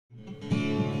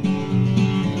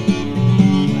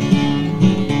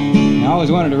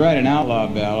always wanted to write an outlaw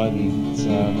ballad, and so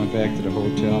I went back to the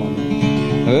hotel.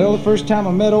 Well, the first time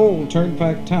I met old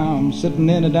Turnpike Tom, sitting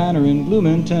in a diner in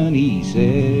Bloomington, he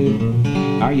said,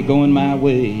 "Are you going my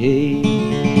way?"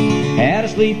 Had a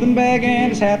sleeping bag and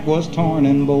his hat was torn,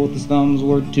 and both his thumbs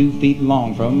were 2 feet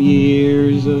long from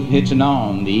years of hitching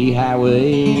on the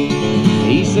highway.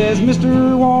 He says,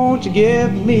 "Mister, won't you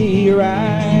give me a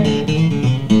ride?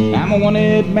 I'm a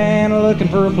wanted man looking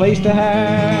for a place to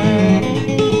hide."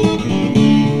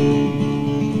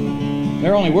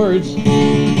 They're only words.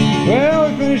 Well,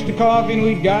 we finished the coffee and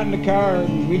we got in the car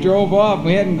and we drove off.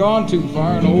 We hadn't gone too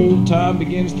far, and old Tom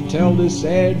begins to tell this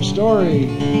sad story.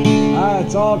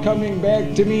 It's all coming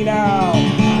back to me now.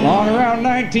 Long around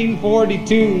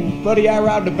 1942, buddy, I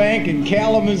robbed a bank in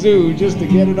Kalamazoo just to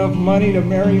get enough money to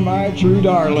marry my true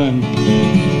darling.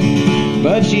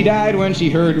 But she died when she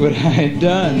heard what I had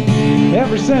done.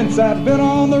 Ever since I've been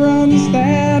on the run,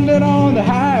 standing on the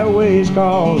highways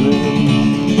calling,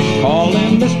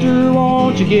 "Mister,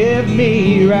 won't you give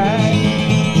me a ride?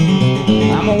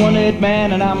 I'm a wanted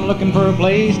man and I'm looking for a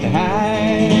place to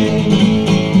hide.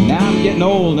 Now I'm getting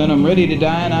old and I'm ready to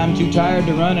die, and I'm too tired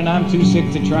to run and I'm too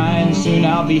sick to try, and soon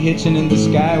I'll be hitching in the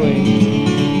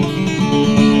Skyway."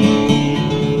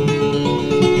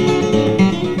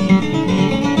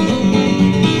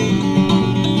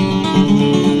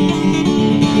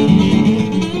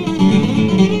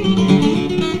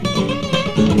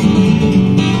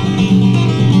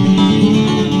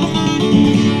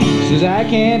 "I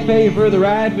can't pay for the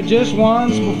ride, but just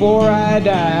once before I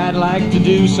die, I'd like to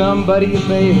do somebody a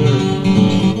favor."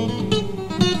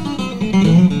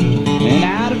 And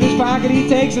out of his pocket he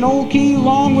takes an old key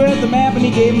along with the map, and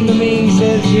he gave him to me. He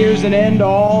says, "Here's an end to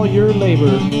all your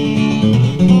labor.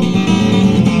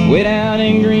 Way down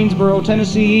in Greensboro,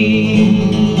 Tennessee,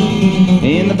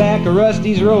 in the back of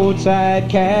Rusty's roadside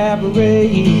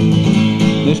cabaret,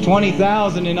 there's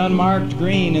 20,000 in unmarked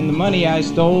green, and the money I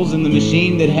stole's in the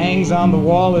machine that hangs on the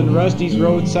wall in Rusty's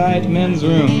roadside men's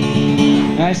room."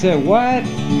 And I said, "What?"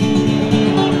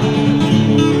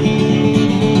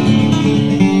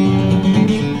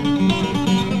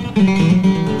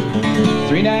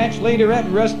 Three nights later at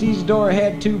Rusty's door, I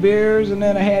had 2 beers, and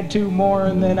then I had 2 more,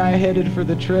 and then I headed for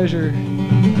the treasure.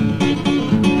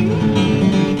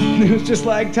 It was just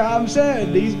like Tom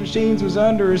said. These machines was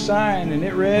under a sign, and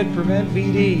it read from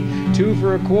NPD, 2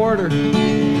 for a quarter.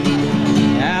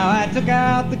 Now I took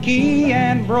out the key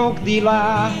and broke the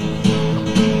lock,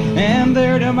 and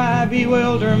there to my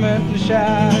bewilderment was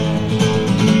shot.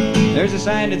 There's a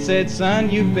sign that said, "Son,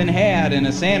 you've been had in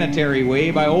a sanitary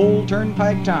way by old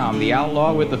Turnpike Tom, the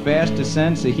outlaw with the fastest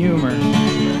sense of humor.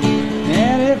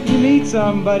 And if you meet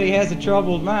somebody has a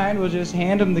troubled mind, we'll just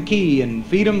hand him the key and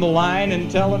feed him the line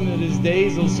and tell him that his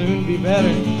days will soon be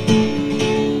better.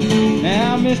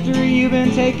 Now, mister, you've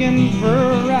been taken for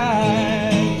a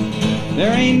ride.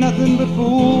 There ain't nothing but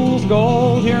fool's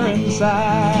gold here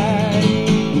inside.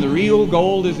 And the real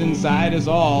gold is inside us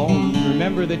all.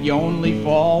 Remember that you only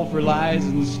fall for lies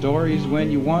and stories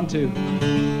when you want to."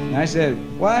 And I said,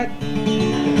 "What?"